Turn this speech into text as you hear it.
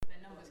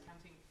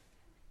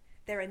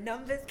There are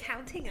numbers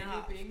counting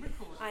up. You're being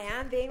recorded. I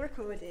am being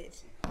recorded.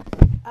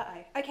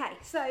 Uh-oh. Okay,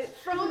 so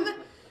from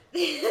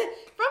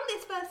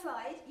this first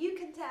slide, you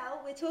can tell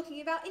we're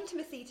talking about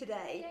intimacy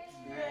today.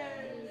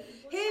 Yay.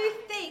 Who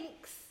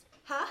thinks...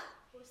 Huh?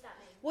 What does that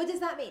mean? What does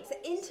that mean? So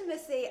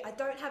intimacy, I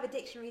don't have a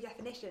dictionary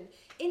definition.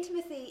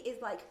 Intimacy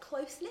is like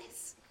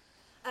closeness.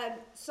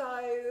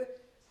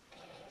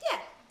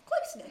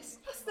 Closeness.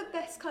 That's the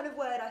best kind of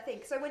word, I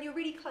think. So when you're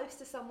really close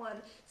to someone,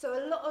 so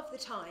a lot of the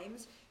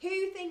times,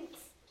 who thinks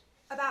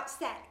about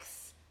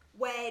sex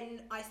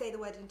when I say the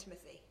word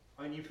intimacy?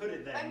 And you put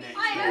it there next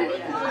I only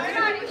thought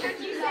about it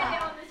because you said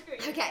it on the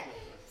screen. Okay,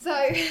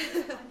 so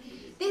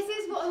this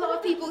is what a lot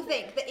of people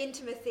think, that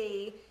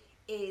intimacy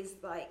is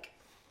like,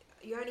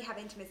 you only have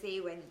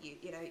intimacy when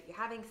you're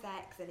having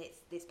sex, and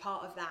it's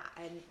part of that,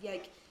 and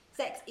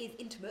sex is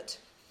intimate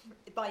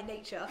by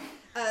nature,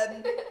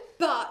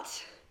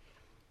 but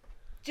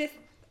just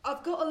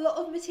I've got a lot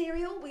of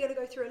material. We're going to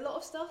go through a lot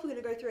of stuff. We're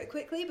going to go through it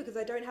quickly because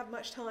I don't have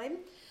much time,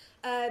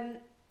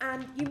 and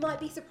you might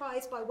be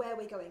surprised by where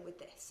we're going with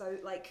this. So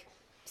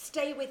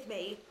stay with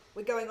me.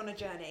 We're going on a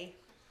journey.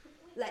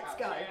 Let's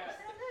go.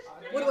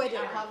 What do I do?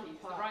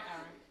 The right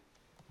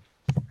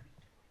arrow.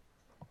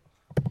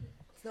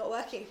 It's not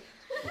working.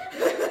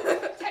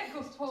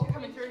 Technical support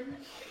coming through.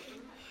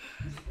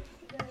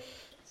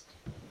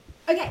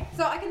 Okay,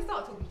 so I can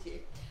start talking to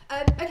you.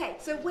 Thank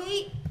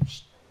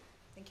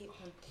you.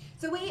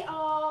 So we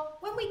are,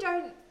 when we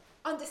don't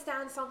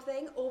understand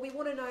something, or we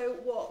want to know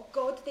what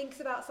God thinks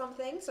about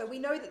something, so we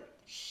know that,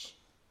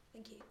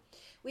 thank you.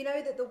 We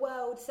know that the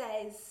world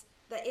says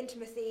that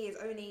intimacy is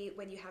only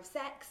when you have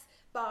sex,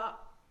 but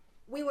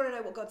we want to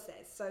know what God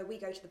says, so we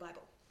go to the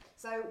Bible.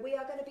 So we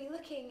are going to be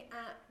looking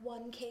at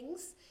 1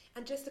 Kings,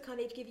 and just to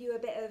kind of give you a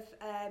bit of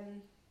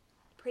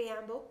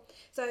preamble.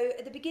 So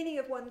at the beginning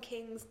of 1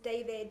 Kings,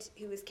 David,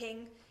 who was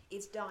king,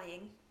 is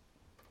dying,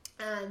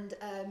 and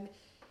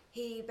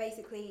he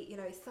basically,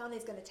 his son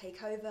is going to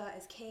take over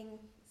as king,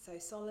 so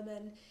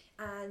Solomon,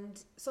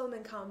 and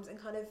Solomon comes, and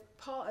kind of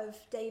part of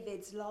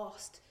David's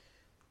last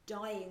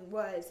dying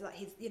words, like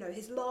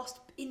his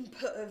last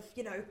input of,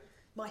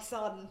 my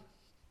son,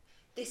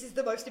 this is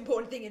the most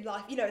important thing in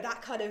life,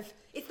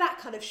 it's that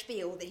kind of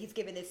spiel that he's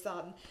given his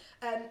son.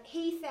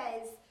 He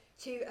says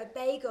to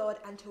obey God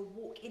and to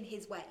walk in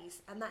his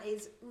ways, and that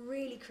is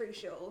really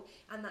crucial,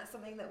 and that's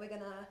something that we're going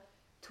to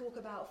talk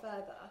about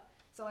further.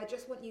 So I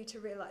just want you to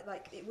realise,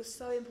 it was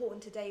so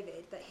important to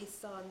David that his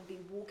son be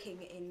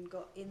walking in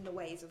the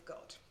ways of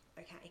God.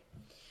 Okay,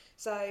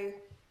 so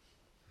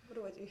what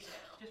do I do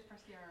now? Just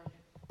press the arrow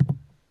again.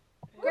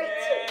 Great.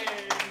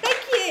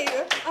 Thank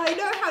you. I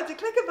know how to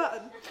click a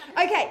button.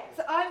 Okay,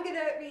 so I'm going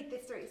to read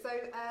this through. So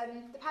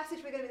the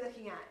passage we're going to be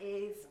looking at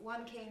is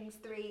 1 Kings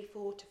 3,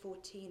 4 to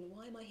 14.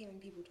 Why am I hearing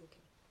people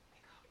talking?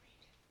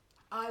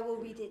 I will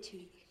read it to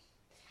you.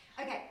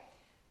 Okay,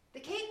 the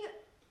king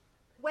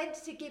went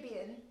to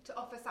Gibeon to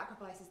offer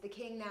sacrifices, the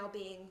king now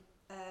being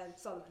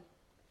Solomon.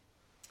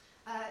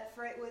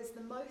 For it was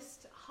the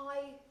most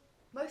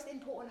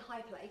important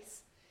high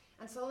place,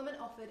 and Solomon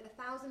offered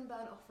 1,000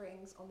 burnt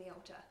offerings on the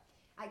altar.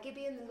 At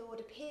Gibeon, the Lord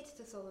appeared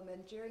to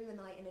Solomon during the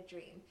night in a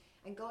dream,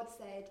 and God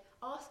said,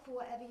 "Ask for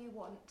whatever you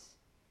want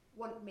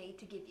me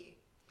to give you."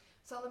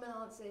 Solomon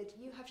answered,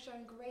 "You have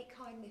shown great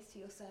kindness to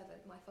your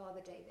servant, my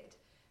father David,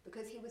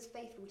 because he was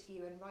faithful to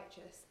you and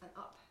righteous and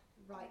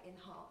upright in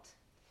heart.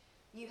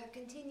 You have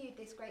continued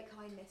this great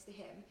kindness to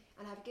him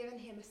and have given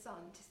him a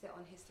son to sit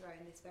on his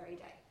throne this very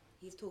day."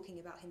 He's talking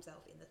about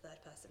himself in the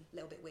third person. A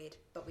little bit weird,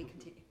 but we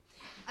continue.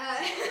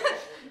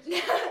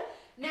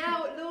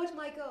 Now, Lord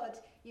my God,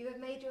 you have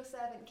made your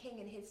servant king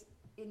in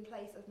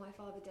place of my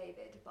father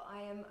David, but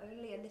I am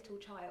only a little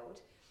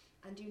child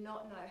and do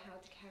not know how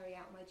to carry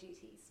out my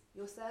duties.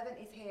 Your servant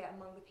is here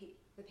among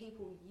the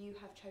people you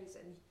have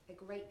chosen, a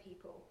great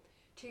people,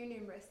 too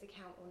numerous to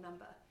count or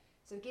number.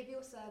 So give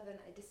your servant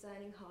a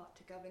discerning heart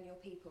to govern your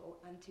people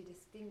and to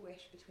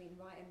distinguish between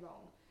right and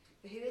wrong.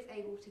 For who is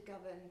able to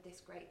govern this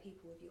great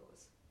people of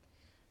yours?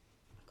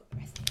 I've got the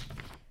rest.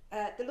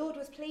 The Lord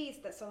was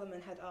pleased that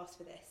Solomon had asked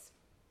for this.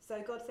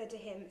 So God said to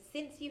him,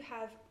 "Since you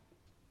have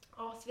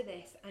asked for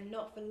this, and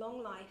not for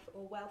long life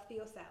or wealth for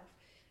yourself,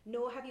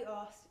 nor have you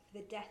asked for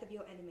the death of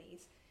your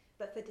enemies,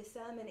 but for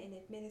discernment in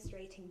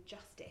administrating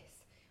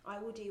justice, I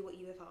will do what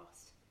you have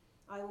asked.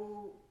 I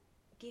will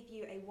give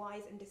you a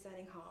wise and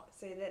discerning heart,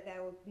 so that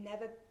there will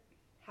never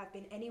have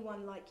been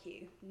anyone like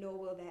you, nor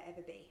will there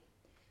ever be.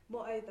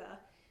 Moreover,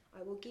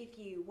 I will give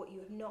you what you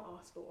have not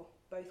asked for,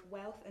 both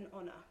wealth and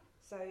honour,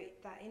 so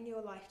that in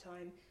your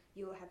lifetime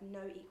you will have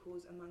no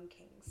equals among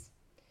kings.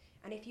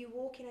 And if you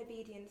walk in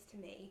obedience to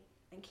me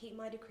and keep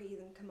my decrees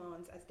and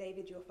commands as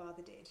David your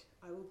father did,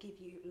 I will give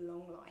you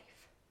long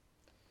life."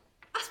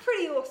 That's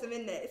pretty awesome,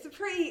 isn't it? It's a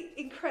pretty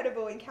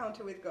incredible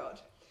encounter with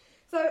God.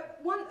 So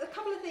a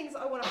couple of things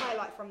that I want to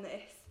highlight from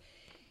this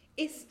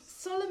is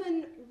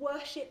Solomon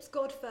worships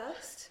God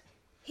first.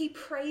 He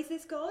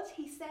praises God.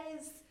 He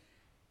says,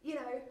 you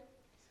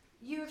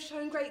have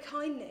shown great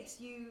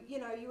kindness. You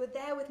were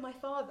there with my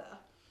father.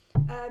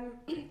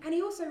 And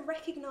he also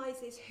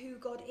recognises who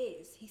God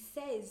is.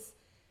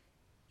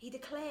 He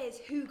declares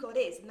who God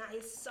is, and that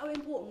is so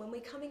important. When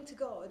we're coming to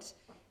God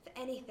for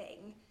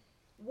anything,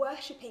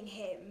 worshipping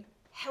him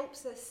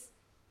helps us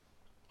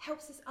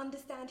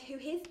understand who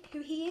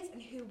he is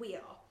and who we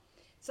are.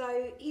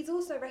 So he's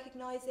also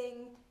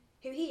recognising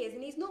who he is,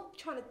 and he's not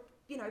trying to,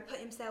 put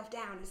himself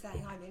down and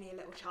saying, I'm only a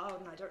little child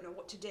and I don't know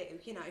what to do,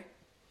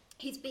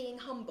 He's being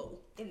humble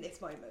in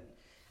this moment.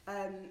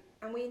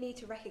 And we need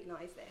to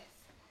recognise this.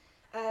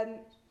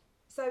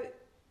 So,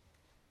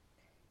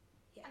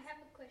 yeah. I have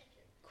a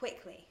question.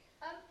 Quickly.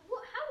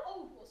 How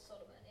old was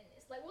Solomon in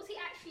this? Like, was he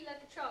actually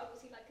like a child?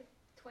 Was he like a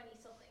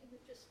 20-something who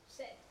just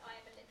said, I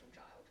am a little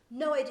child?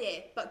 No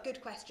idea, but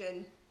good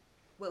question.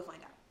 We'll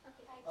find out.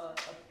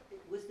 Okay.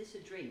 Was this a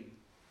dream?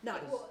 No.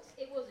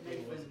 It was a dream.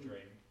 It was a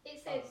dream. It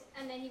says,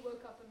 and then he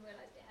woke up and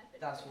realised it had been.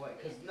 That's why,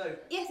 because no,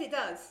 Yes, it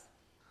does.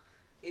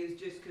 it was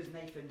just because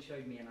Nathan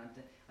showed me, and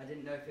I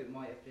didn't know if it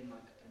might have been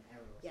like an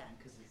error or Yeah.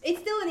 something. Cause It's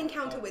still an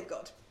encounter with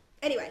God.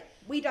 Anyway,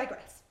 we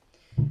digress.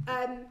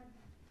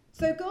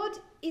 So God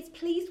is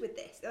pleased with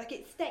this. Like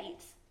it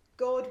states,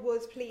 God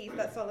was pleased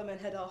that Solomon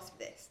had asked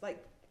this.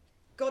 Like,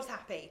 God's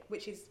happy,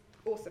 which is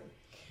awesome.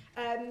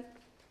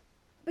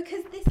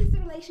 Because this is the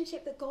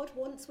relationship that God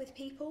wants with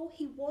people.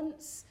 He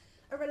wants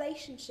a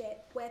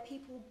relationship where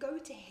people go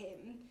to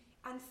him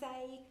and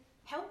say,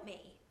 help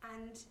me,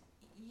 and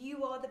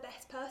you are the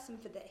best person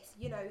for this.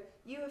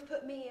 You have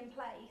put me in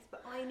place,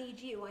 but I need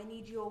you. I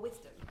need your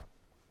wisdom.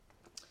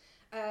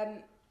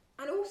 And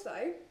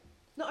also,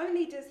 not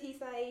only does he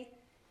say,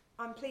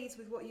 I'm pleased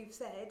with what you've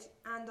said,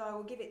 and I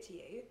will give it to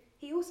you,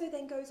 he also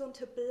then goes on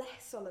to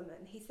bless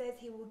Solomon. He says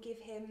he will give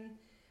him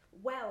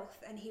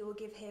wealth and he will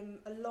give him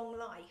a long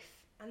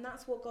life. And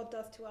that's what God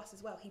does to us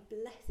as well. He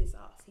blesses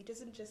us. He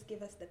doesn't just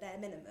give us the bare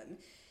minimum.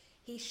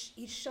 He's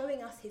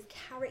showing us his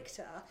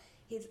character,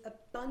 his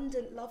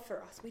abundant love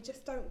for us. We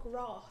just don't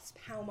grasp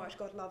how much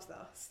God loves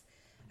us,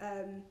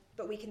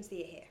 but we can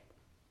see it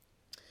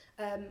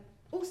here.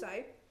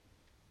 Also,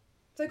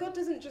 so God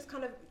doesn't just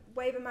kind of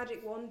wave a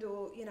magic wand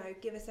or,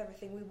 give us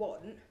everything we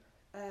want.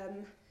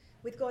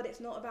 With God, it's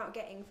not about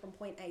getting from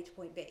point A to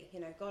point B.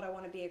 God, I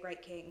want to be a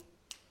great king.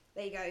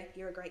 There you go,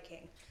 you're a great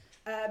king.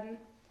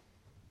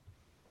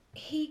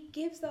 He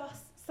gives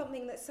us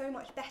something that's so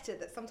much better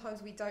that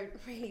sometimes we don't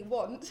really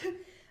want.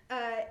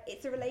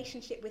 It's a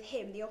relationship with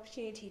him, the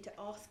opportunity to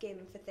ask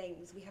him for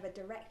things. We have a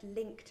direct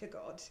link to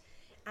God,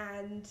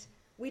 and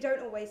we don't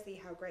always see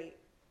how great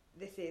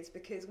this is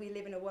because we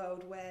live in a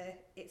world where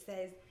it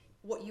says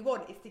what you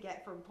want is to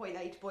get from point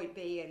A to point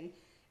B and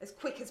as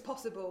quick as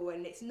possible,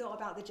 and it's not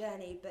about the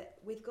journey. But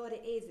with God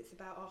it is. It's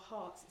about our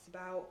hearts. It's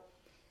about,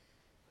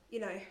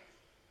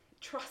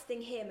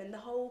 trusting him and the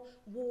whole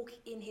walk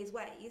in his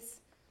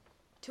ways.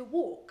 To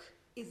walk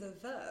is a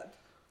verb.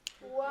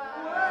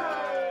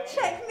 Wow.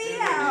 Check me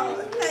out.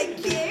 Thank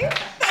you.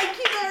 Thank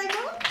you very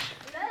much.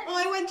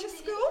 I went to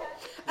school.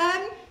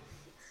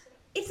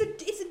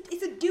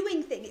 It's a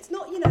doing thing. It's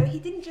not, he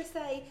didn't just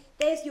say,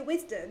 there's your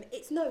wisdom.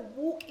 It's no,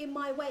 walk in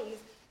my ways.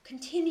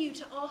 Continue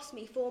to ask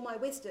me for my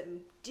wisdom.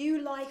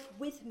 Do life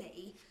with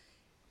me.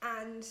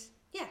 And,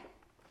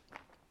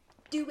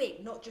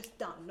 doing, not just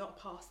done, not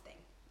a past thing.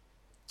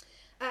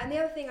 And the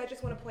other thing I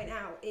just want to point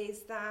out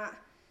is that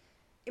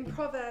in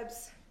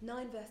Proverbs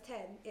 9 verse 10,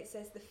 it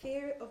says, the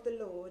fear of the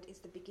Lord is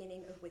the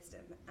beginning of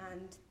wisdom.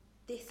 And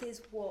this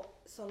is what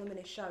Solomon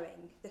is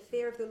showing. The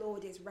fear of the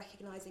Lord is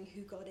recognizing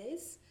who God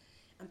is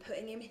and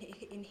putting him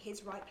in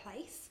his right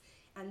place.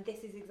 And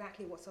this is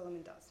exactly what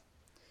Solomon does.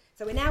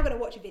 So we're now going to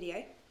watch a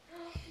video.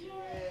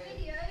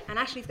 Video. And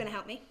Ashley's going to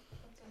help me.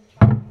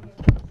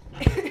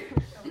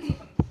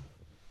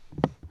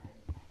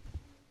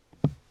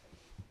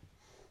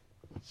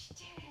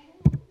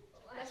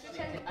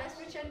 Let's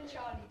pretend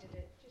Charlie did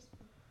it.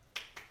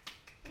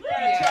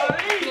 Okay,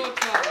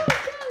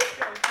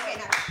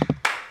 now.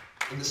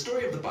 In the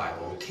story of the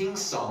Bible, King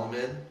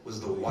Solomon was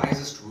the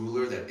wisest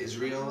ruler that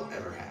Israel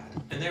ever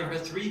had. And there are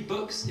 3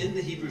 books in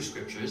the Hebrew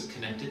Scriptures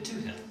connected to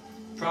him: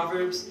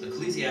 Proverbs,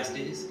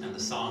 Ecclesiastes, and the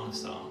Song of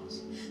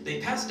Songs.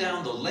 They pass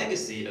down the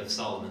legacy of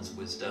Solomon's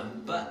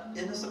wisdom, but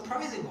in a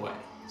surprising way.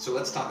 So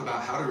let's talk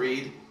about how to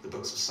read the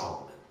books of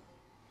Solomon.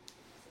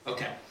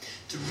 Okay,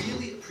 to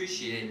really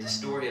appreciate the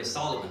story of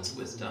Solomon's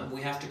wisdom,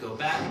 we have to go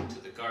back to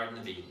the Garden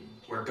of Eden.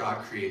 Where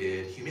God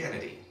created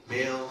humanity,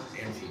 male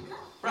and female.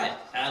 Right,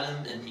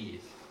 Adam and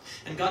Eve.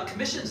 And God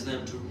commissions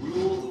them to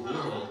rule the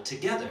world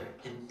together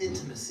in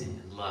intimacy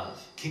and love.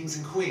 Kings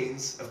and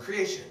queens of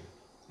creation.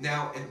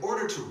 Now, in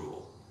order to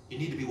rule, you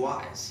need to be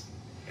wise.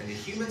 And the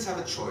humans have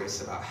a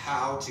choice about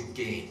how to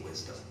gain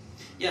wisdom.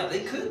 Yeah, they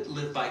could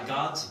live by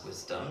God's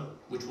wisdom,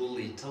 which will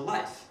lead to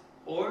life.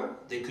 Or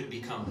they could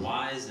become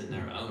wise in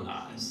their own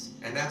eyes.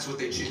 And that's what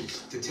they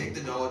choose, to take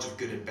the knowledge of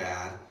good and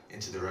bad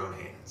into their own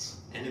hands.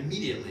 And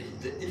immediately,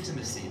 the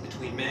intimacy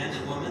between man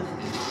and woman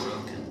is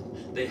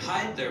broken. They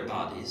hide their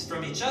bodies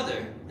from each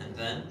other and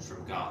then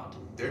from God.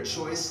 Their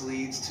choice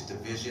leads to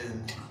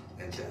division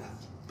and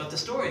death. But the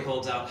story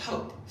holds out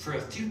hope for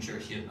a future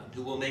human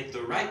who will make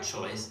the right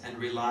choice and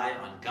rely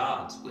on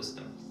God's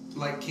wisdom.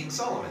 like King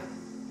Solomon.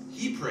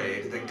 He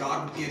prayed that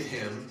God would give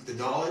him the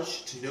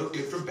knowledge to know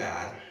good from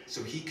bad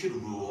so he could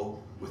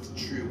rule with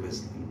true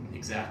wisdom.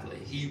 Exactly.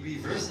 He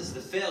reverses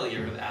the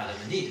failure of Adam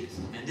and Eve,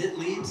 and it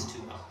leads to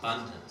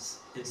abundance.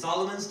 In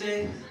Solomon's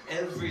day,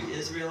 every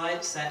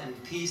Israelite sat in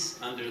peace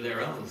under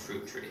their own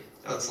fruit tree.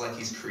 Oh, it's like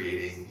he's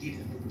creating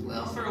Eden.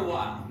 Well, for a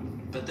while.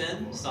 But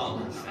then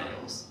Solomon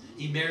fails.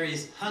 He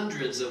marries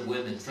hundreds of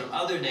women from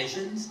other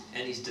nations,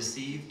 and he's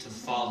deceived to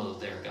follow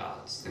their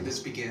gods. And this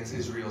begins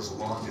Israel's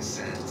long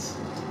descent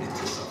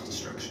into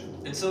self-destruction.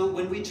 And so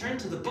when we turn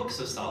to the books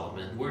of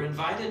Solomon, we're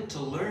invited to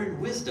learn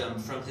wisdom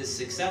from his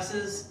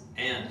successes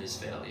and his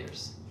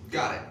failures.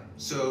 Got it.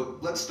 So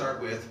let's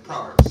start with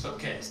Proverbs.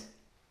 Okay.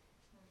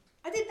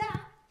 I did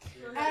that.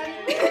 So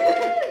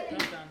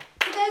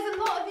there's a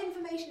lot of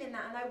information in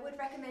that, and I would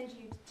recommend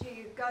you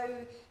to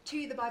go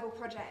to the Bible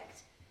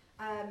Project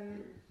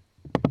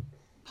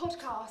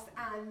podcasts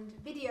and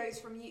videos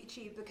from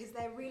YouTube, because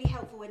they're really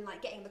helpful in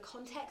like getting the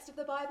context of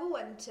the Bible,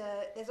 and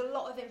there's a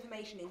lot of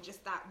information in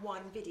just that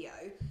one video.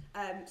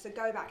 So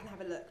go back and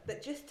have a look.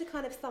 But just to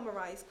kind of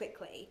summarize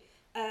quickly,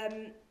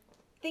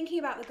 thinking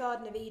about the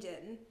Garden of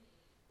Eden,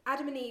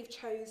 Adam and Eve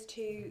chose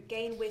to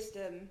gain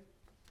wisdom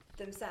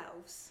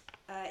themselves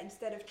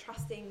instead of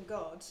trusting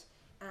God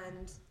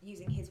and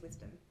using his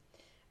wisdom.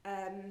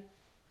 And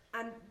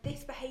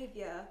this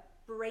behaviour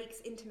breaks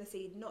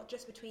intimacy not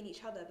just between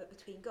each other but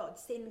between God.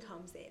 Sin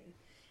comes in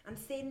and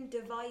sin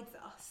divides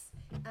us.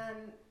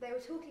 They were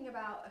talking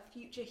about a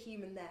future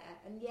human there,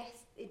 and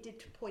yes, it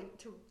did point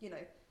to,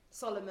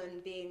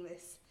 Solomon being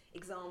this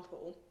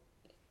example,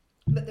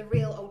 but the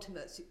real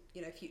ultimate,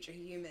 future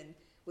human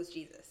was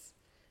Jesus.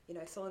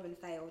 Solomon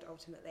failed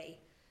ultimately,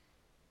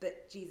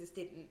 but Jesus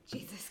didn't.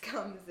 Jesus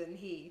comes and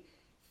he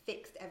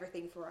fixed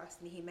everything for us,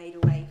 and he made a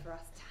way for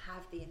us to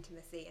have the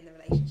intimacy and the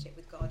relationship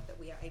with God that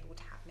we are able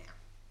to have now.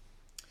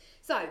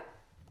 So,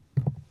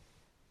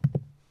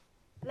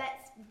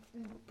 let's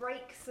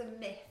break some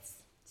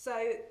myths.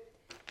 So,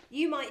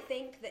 you might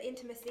think that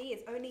intimacy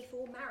is only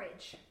for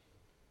marriage.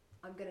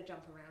 I'm going to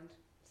jump around,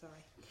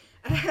 sorry.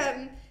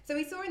 So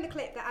we saw in the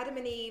clip that Adam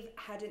and Eve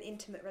had an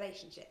intimate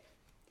relationship.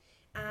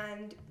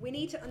 And we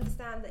need to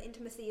understand that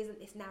intimacy isn't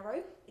this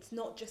narrow. It's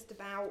not just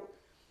about,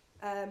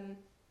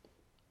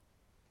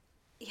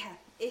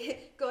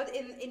 God,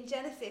 in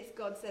Genesis,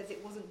 God says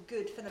it wasn't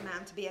good for the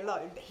man to be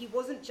alone, but he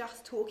wasn't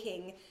just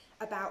talking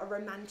about a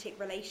romantic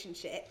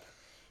relationship.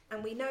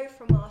 And we know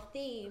from our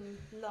theme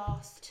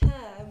last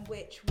term,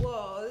 which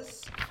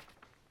was...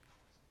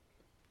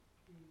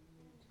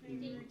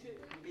 Be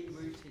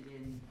rooted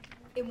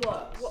In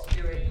what?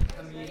 spirit,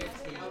 community,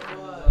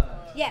 and word.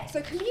 Yeah,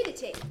 so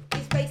community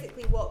is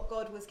basically what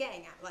God was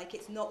getting at. Like,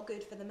 it's not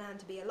good for the man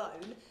to be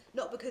alone,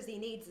 not because he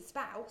needs a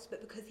spouse,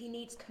 but because he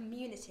needs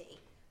community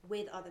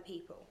with other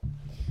people.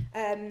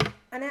 And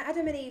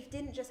Adam and Eve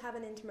didn't just have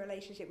an intimate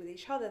relationship with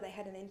each other, they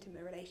had an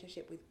intimate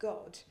relationship with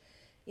God.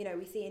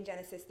 We see in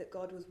Genesis that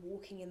God was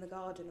walking in the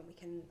garden, and we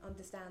can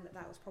understand that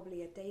that was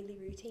probably a daily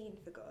routine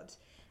for God,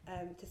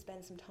 to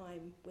spend some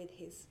time with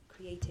his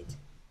created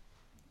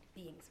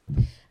beings.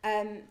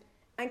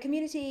 And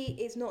community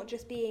is not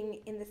just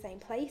being in the same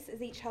place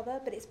as each other,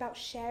 but it's about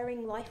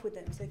sharing life with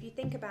them. So if you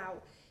think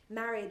about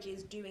marriage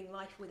is doing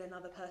life with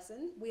another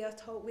person, we are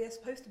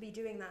supposed to be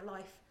doing that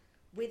life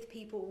with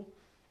people,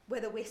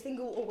 whether we're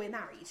single or we're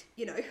married.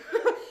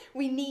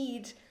 We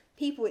need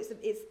people.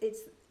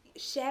 It's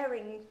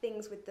sharing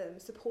things with them,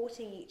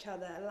 supporting each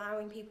other,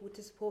 allowing people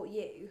to support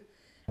you,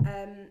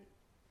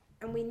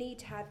 and we need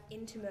to have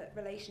intimate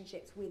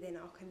relationships within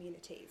our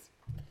communities.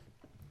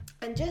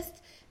 And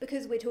just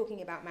because we're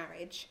talking about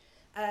marriage,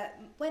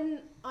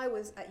 when I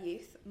was at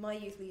youth, my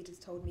youth leaders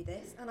told me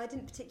this, and I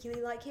didn't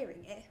particularly like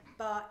hearing it,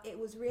 but it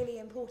was really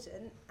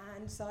important,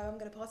 and so I'm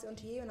going to pass it on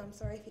to you, and I'm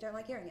sorry if you don't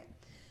like hearing it.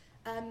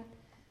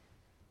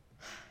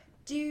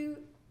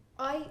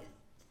 I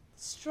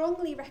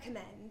strongly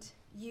recommend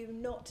you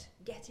not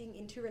getting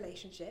into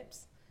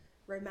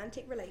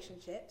romantic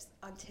relationships,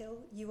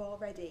 until you are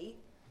ready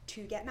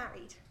to get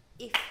married.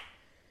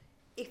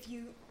 If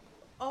you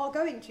are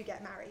going to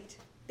get married,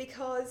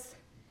 because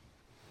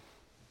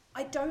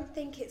I don't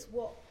think it's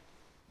what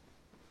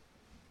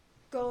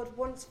God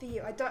wants for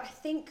you. I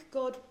think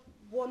God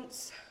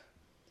wants...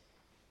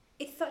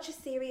 It's such a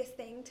serious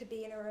thing to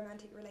be in a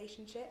romantic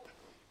relationship,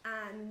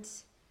 and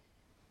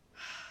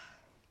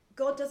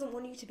God doesn't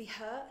want you to be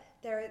hurt.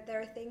 There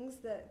are things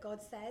that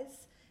God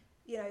says,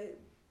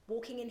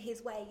 walking in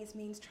his ways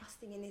means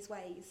trusting in his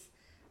ways.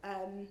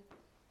 And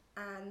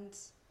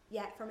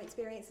yeah, from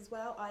experience as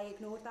well, I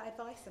ignored that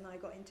advice and I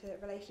got into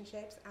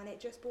relationships, and it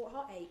just brought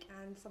heartache,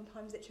 and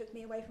sometimes it took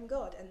me away from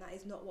God, and that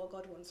is not what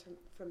God wants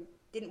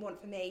didn't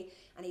want for me,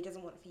 and he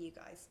doesn't want for you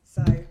guys.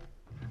 So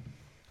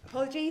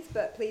apologies,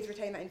 but please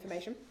retain that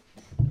information.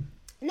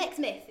 Next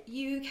myth: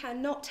 you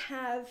cannot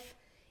have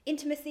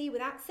intimacy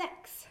without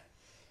sex.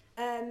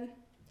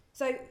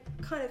 So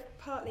kind of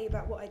partly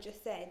about what I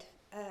just said,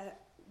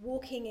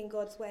 walking in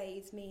God's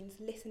ways means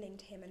listening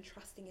to him and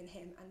trusting in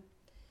him, and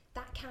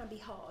that can be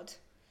hard.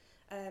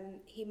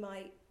 He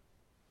might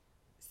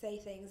say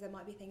things, there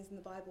might be things in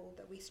the Bible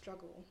that we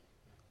struggle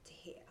to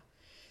hear.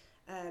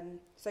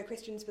 So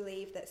Christians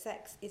believe that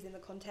sex is in the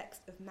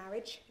context of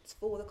marriage, it's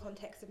for the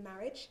context of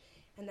marriage,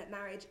 and that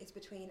marriage is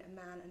between a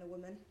man and a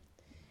woman.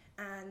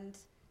 And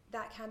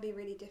that can be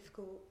really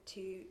difficult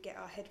to get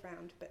our head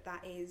round, but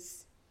that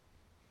is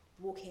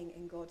walking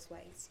in God's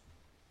ways.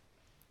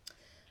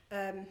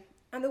 And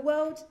the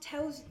world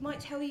might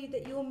tell you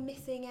that you're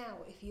missing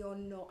out if you're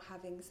not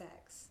having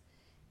sex.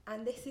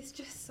 And this is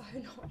just so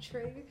not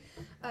true.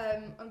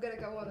 I'm going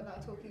to go on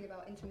about talking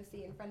about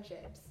intimacy and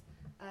friendships.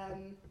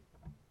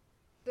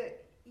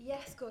 But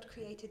yes, God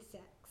created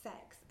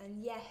sex,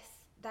 and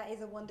yes, that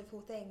is a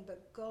wonderful thing,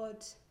 but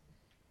God,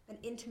 an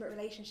intimate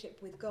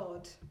relationship with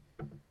God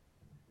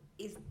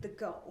is the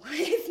goal.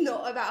 It's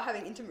not about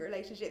having intimate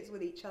relationships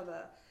with each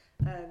other,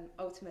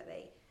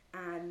 ultimately.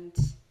 And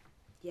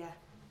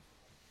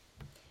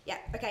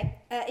okay.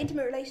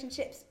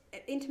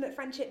 Intimate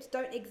friendships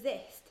don't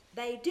exist.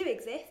 They do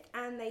exist,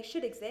 and they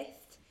should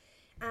exist.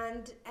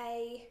 And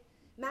a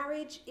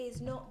marriage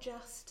is not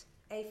just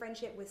a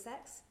friendship with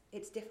sex.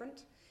 It's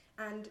different.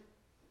 And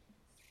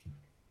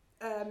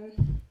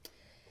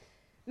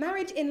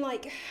marriage in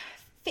like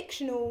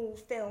fictional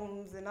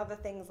films and other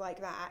things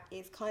like that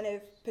is kind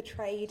of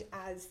portrayed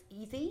as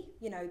easy,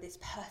 you know, this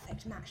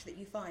perfect match that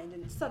you find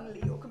and suddenly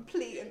you're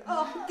complete and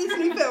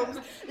Disney films,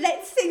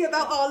 let's sing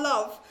about our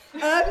love.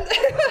 But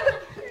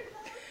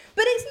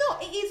it's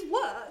not, it is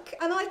work,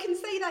 and I can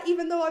say that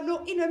even though I'm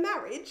not in a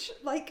marriage,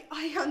 like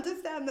I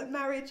understand that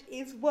marriage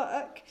is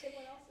work,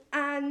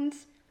 and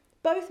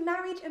both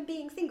marriage and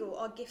being single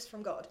are gifts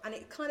from God, and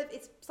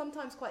it's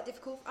sometimes quite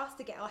difficult for us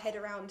to get our head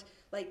around,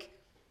 like,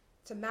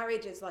 so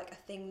marriage is like a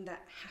thing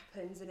that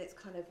happens, and it's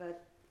kind of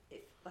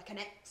it's like an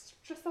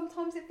extra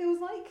sometimes it feels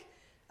like,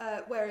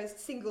 whereas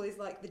single is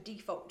like the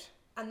default,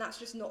 and that's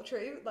just not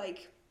true.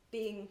 Like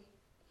being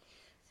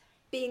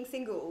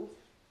single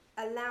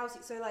allows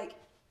you, so like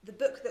the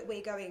book that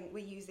we're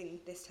using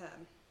this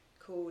term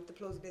called The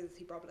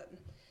Plausibility Problem,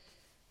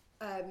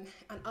 and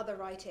other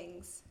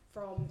writings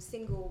from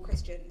single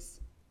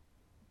Christians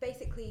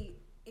basically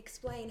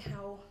explain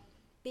how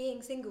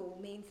being single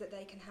means that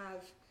they can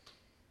have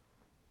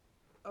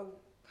a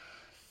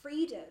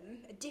freedom,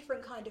 a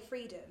different kind of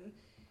freedom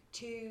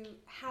to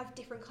have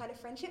different kind of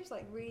friendships,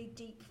 like really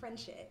deep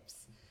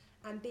friendships,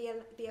 and be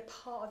a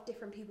part of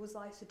different people's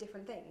lives for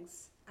different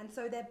things. And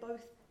so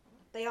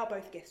they are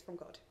both gifts from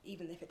God,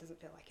 even if it doesn't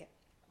feel like it.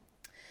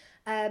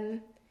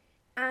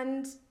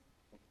 And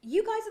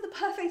you guys are the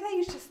perfect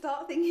age to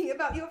start thinking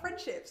about your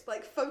friendships,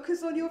 like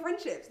focus on your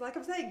friendships. Like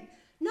I'm saying,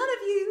 none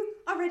of you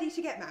are ready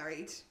to get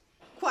married,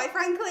 quite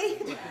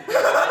frankly.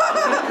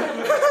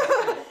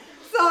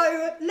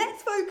 So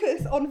let's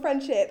focus on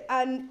friendship.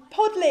 And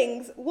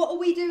Podlings, what are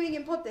we doing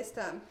in Pod this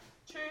term?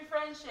 True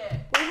friendship.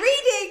 We're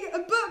reading a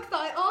book that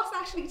I asked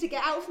Ashley to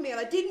get out for me, and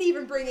I didn't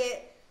even bring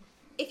it.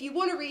 If you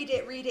want to read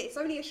it, read it. It's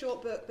only a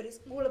short book, but it's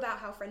all about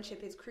how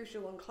friendship is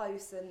crucial and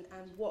close, and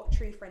what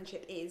true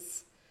friendship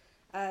is.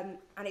 And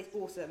it's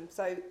awesome.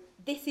 So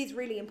this is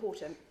really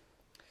important.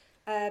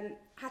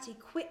 Hattie,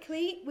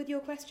 quickly with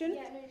your question.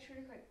 Yeah, no, it's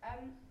really quick.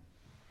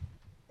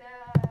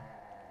 The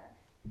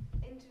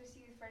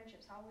intimacy with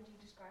friendships, how would you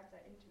describe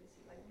that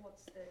intimacy? Like,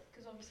 what's the,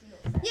 because obviously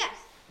not sex. Yeah.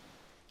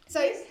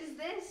 So Is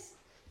this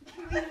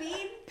what we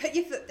mean? put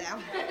your foot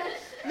down.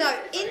 No,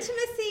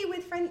 intimacy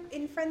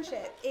in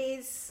friendship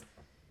is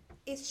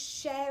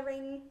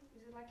sharing.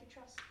 Is it like a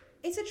trust thing?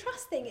 It's a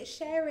trust thing. It's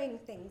sharing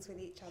things with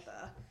each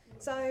other.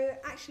 So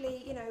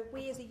actually, you know,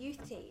 we as a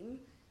youth team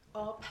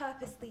are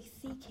purposely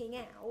seeking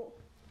out,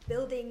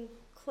 building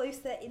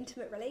closer,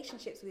 intimate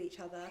relationships with each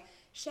other,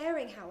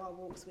 sharing how our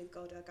walks with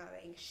God are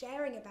going,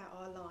 sharing about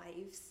our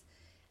lives,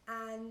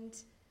 and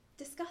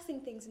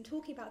discussing things and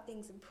talking about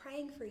things and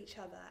praying for each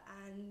other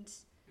and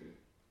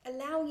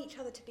allowing each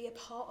other to be a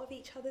part of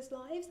each other's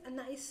lives. And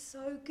that is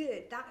so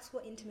good. That's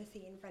what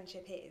intimacy in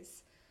friendship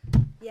is.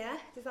 Yeah?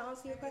 Does that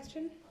answer your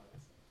question?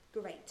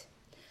 Great.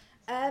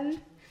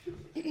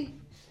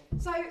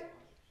 So,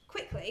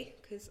 quickly,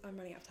 because I'm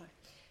running out of time.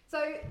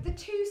 So, the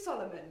two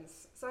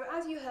Solomons. So,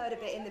 as you heard a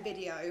bit in the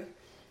video,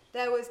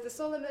 there was the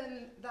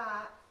Solomon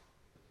that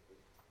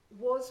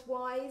was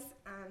wise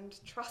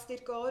and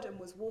trusted God and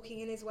was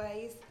walking in his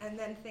ways, and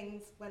then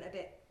things went a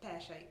bit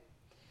pear-shaped.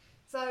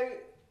 So,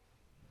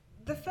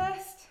 the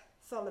first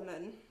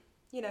Solomon,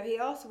 you know, he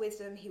asked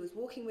wisdom, he was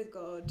walking with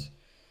God,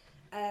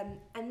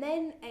 and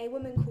then a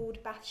woman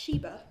called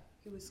Bathsheba,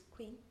 who was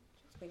queen.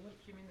 You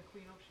mean the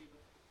Queen of Sheba?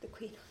 The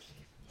Queen of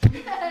Sheba.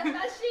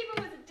 Bathsheba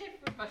was a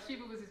different.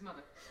 Bathsheba was his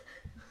mother.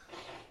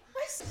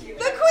 The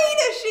Queen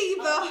of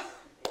Sheba!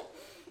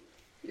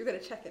 You're going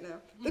to check it now.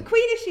 The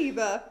Queen of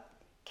Sheba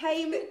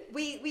came,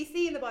 we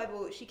see in the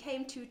Bible, she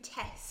came to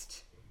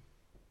test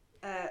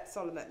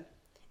Solomon.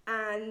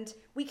 And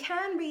we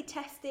can read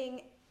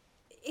testing,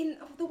 in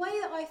the way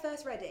that I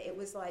first read it, it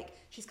was like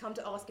she's come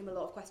to ask him a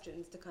lot of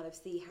questions to kind of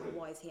see how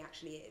wise he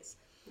actually is.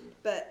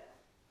 But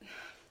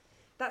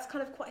that's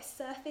kind of quite a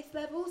surface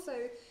level. So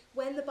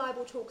when the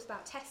Bible talks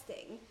about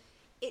testing,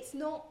 it's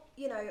not,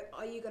 you know,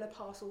 are you going to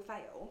pass or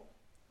fail?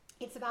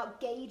 It's about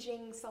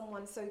gauging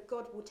someone, so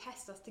God will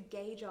test us to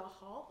gauge our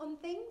heart on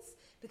things,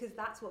 because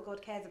that's what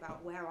God cares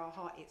about, where our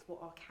heart is,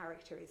 what our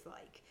character is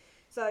like.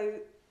 So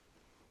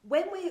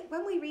when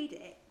we read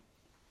it,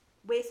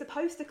 we're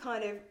supposed to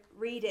kind of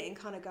read it and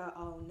kind of go,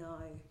 oh no,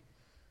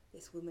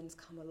 this woman's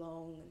come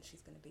along and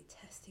she's going to be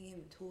testing him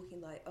and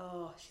talking like,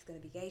 oh, she's going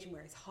to be gauging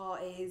where his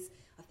heart is.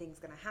 Are things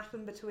going to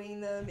happen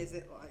between them? Is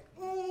it like,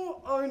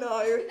 oh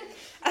no?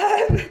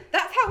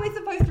 That's how we're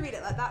supposed to read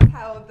it. Like, that's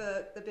how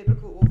the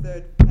biblical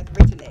author has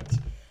written it.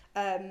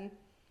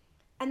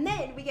 And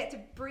then we get to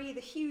breathe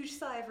a huge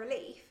sigh of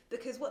relief,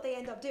 because what they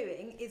end up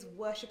doing is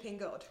worshipping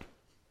God.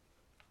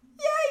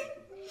 Yay!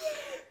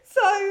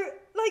 So,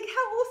 like,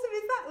 how awesome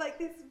is that? Like,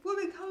 this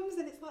woman comes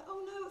and it's like,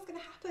 oh no, what's going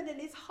to happen? And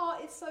his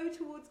heart is so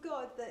towards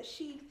God that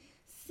she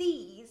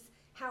sees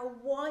how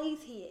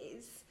wise he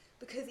is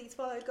because he's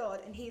followed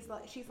God. And she's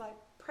like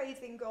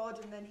praising God,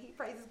 and then he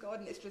praises God,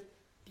 and it's just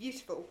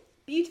beautiful,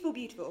 beautiful,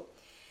 beautiful.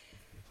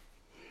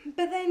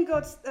 But then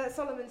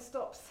Solomon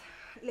stops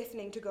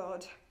listening to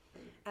God.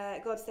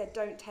 God said,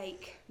 don't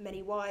take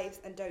many wives,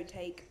 and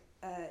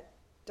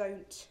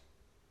don't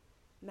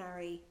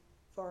marry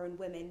foreign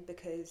women,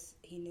 because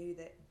he knew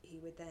that he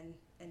would then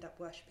end up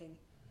worshipping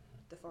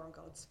the foreign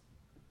gods.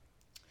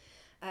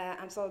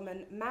 And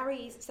Solomon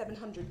marries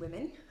 700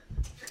 women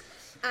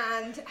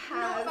and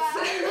has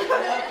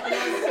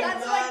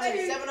That's like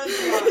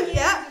 700.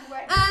 yeah,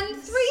 and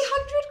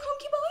 300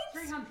 concubines.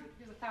 300.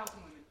 He has 1,000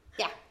 women.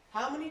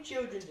 How many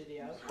children did he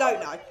have? Don't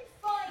know.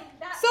 Find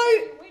that So-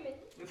 many women.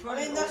 We're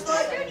probably I mean, that's all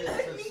like-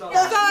 descendants of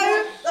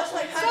Solomon. That's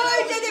like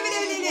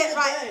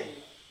Right.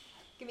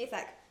 Give me a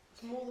sec.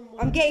 It's more than one.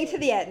 I'm getting to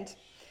the end.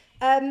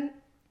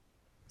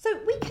 So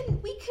we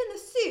can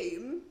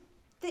assume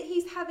that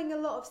he's having a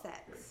lot of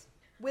sex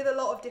with a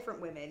lot of different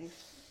women.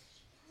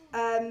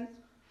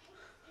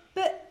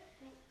 But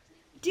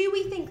do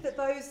we think that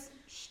those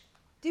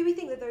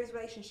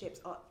relationships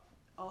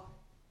are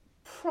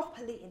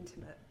properly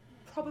intimate?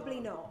 Probably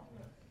not.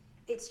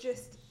 It's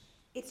just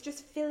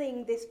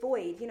filling this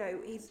void. You know,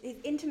 his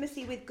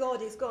intimacy with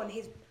God is gone.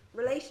 His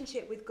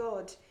relationship with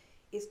God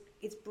is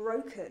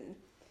broken.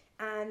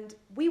 And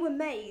we were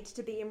made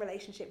to be in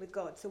relationship with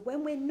God. So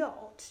when we're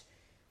not,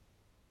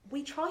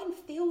 we try and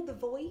fill the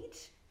void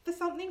for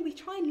something. We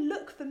try and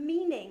look for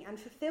meaning and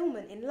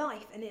fulfillment in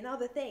life and in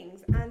other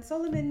things. And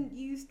Solomon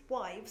used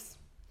wives.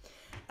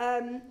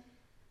 And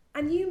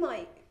you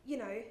might,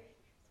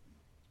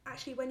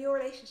 actually when your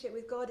relationship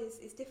with God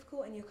is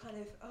difficult and you're kind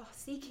of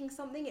seeking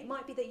something, it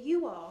might be that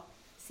you are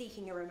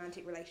seeking a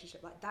romantic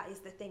relationship. Like, that is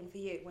the thing for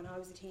you. When I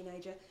was a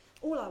teenager,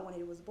 all I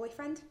wanted was a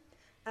boyfriend.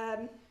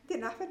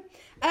 Didn't happen.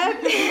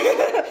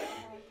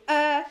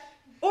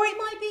 Or it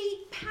might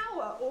be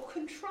power or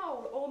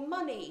control or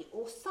money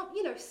or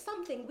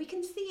something. We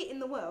can see it in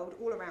the world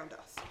all around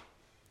us.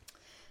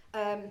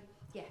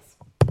 Yes.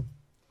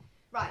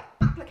 Right,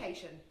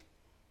 application.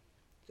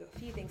 Got a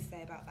few things to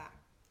say about that.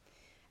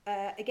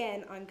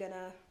 Again, I'm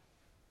gonna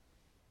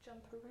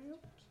jump around.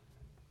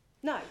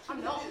 No,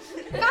 I'm not.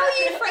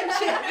 Value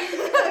friendship.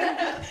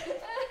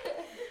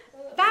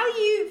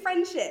 Value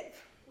friendship.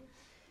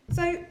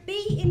 So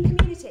be in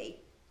community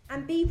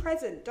and be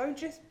present. Don't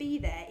just be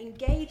there.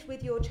 Engage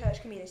with your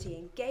church community.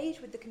 Engage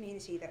with the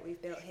community that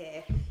we've built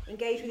here.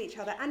 Engage with each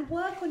other and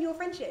work on your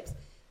friendships.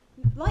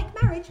 Like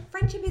marriage,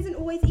 friendship isn't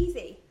always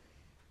easy.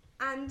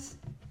 And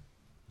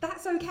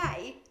that's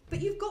okay, but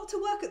you've got to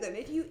work at them.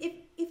 If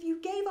you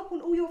gave up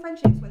on all your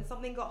friendships when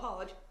something got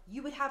hard,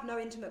 you would have no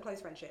intimate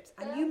close friendships.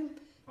 And you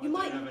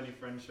might I don't have any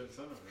friendships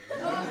anyway.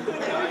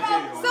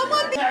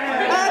 someone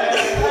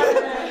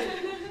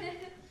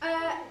I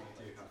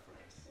do have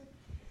friends.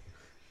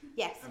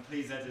 yes. And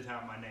please edit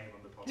out my name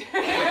on the podcast.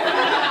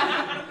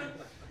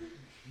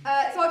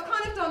 So I've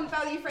kind of done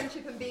value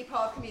friendship and be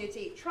part of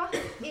community. Trust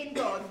in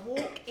God,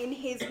 walk in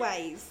his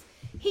ways.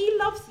 He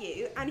loves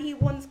you and he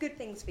wants good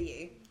things for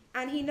you.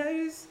 And he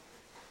knows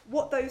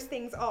what those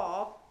things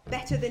are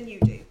better than you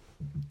do.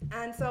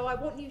 And so I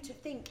want you to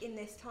think in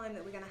this time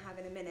that we're going to have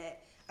in a minute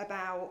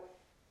about,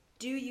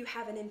 do you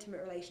have an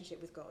intimate relationship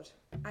with God?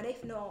 And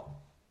if not,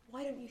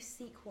 why don't you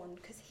seek one?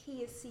 Because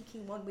he is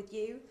seeking one with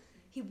you.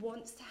 He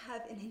wants to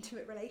have an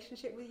intimate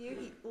relationship with you.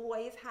 He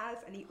always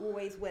has and he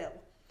always will.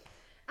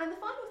 And the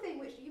final thing,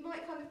 which you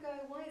might kind of go,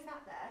 why is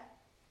that there?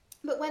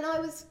 But when I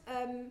was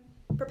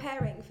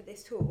preparing for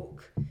this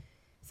talk,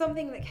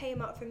 something that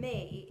came up for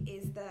me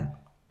is that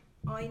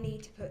I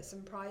need to put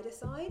some pride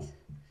aside.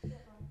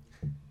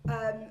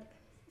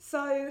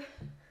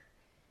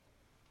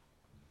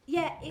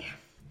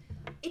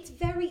 It's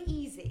very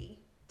easy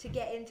to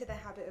get into the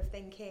habit of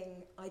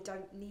thinking, I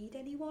don't need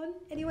anyone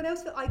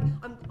else. That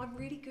I'm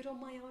really good on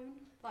my own.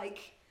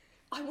 Like,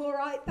 I'm all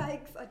right,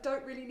 thanks. I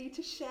don't really need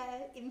to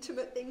share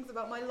intimate things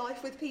about my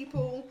life with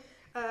people.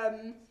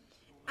 And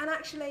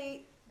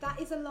actually, that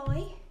is a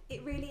lie.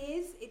 It really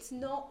is. It's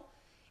not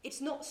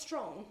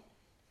strong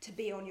to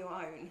be on your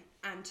own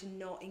and to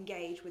not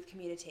engage with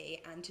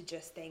community and to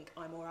just think,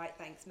 I'm all right,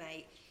 thanks,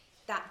 mate.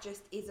 That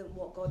just isn't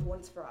what God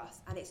wants for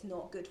us, and it's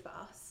not good for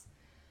us.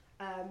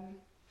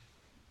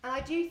 And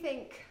I do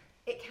think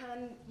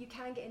you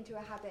can get into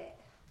a habit,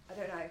 I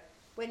don't know,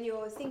 when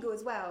you're single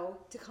as well,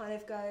 to kind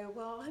of go,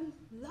 well, I'm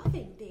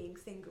loving being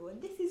single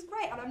and this is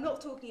great. And I'm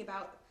not talking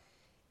about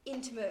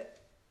intimate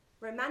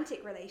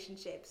romantic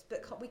relationships,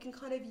 but we can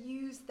kind of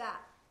use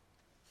that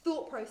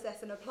thought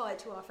process and apply it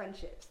to our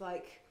friendships.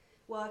 Like,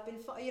 well, I've been,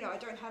 I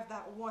don't have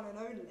that one and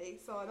only,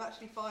 so I'm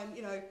actually fine,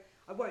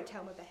 I won't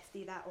tell my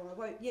bestie that, or I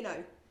won't,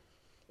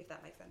 if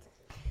that makes sense.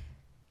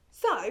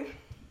 So,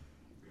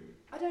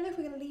 I don't know if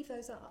we're going to leave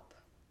those up.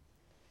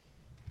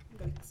 I'm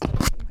going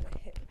to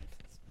hit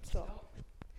stop.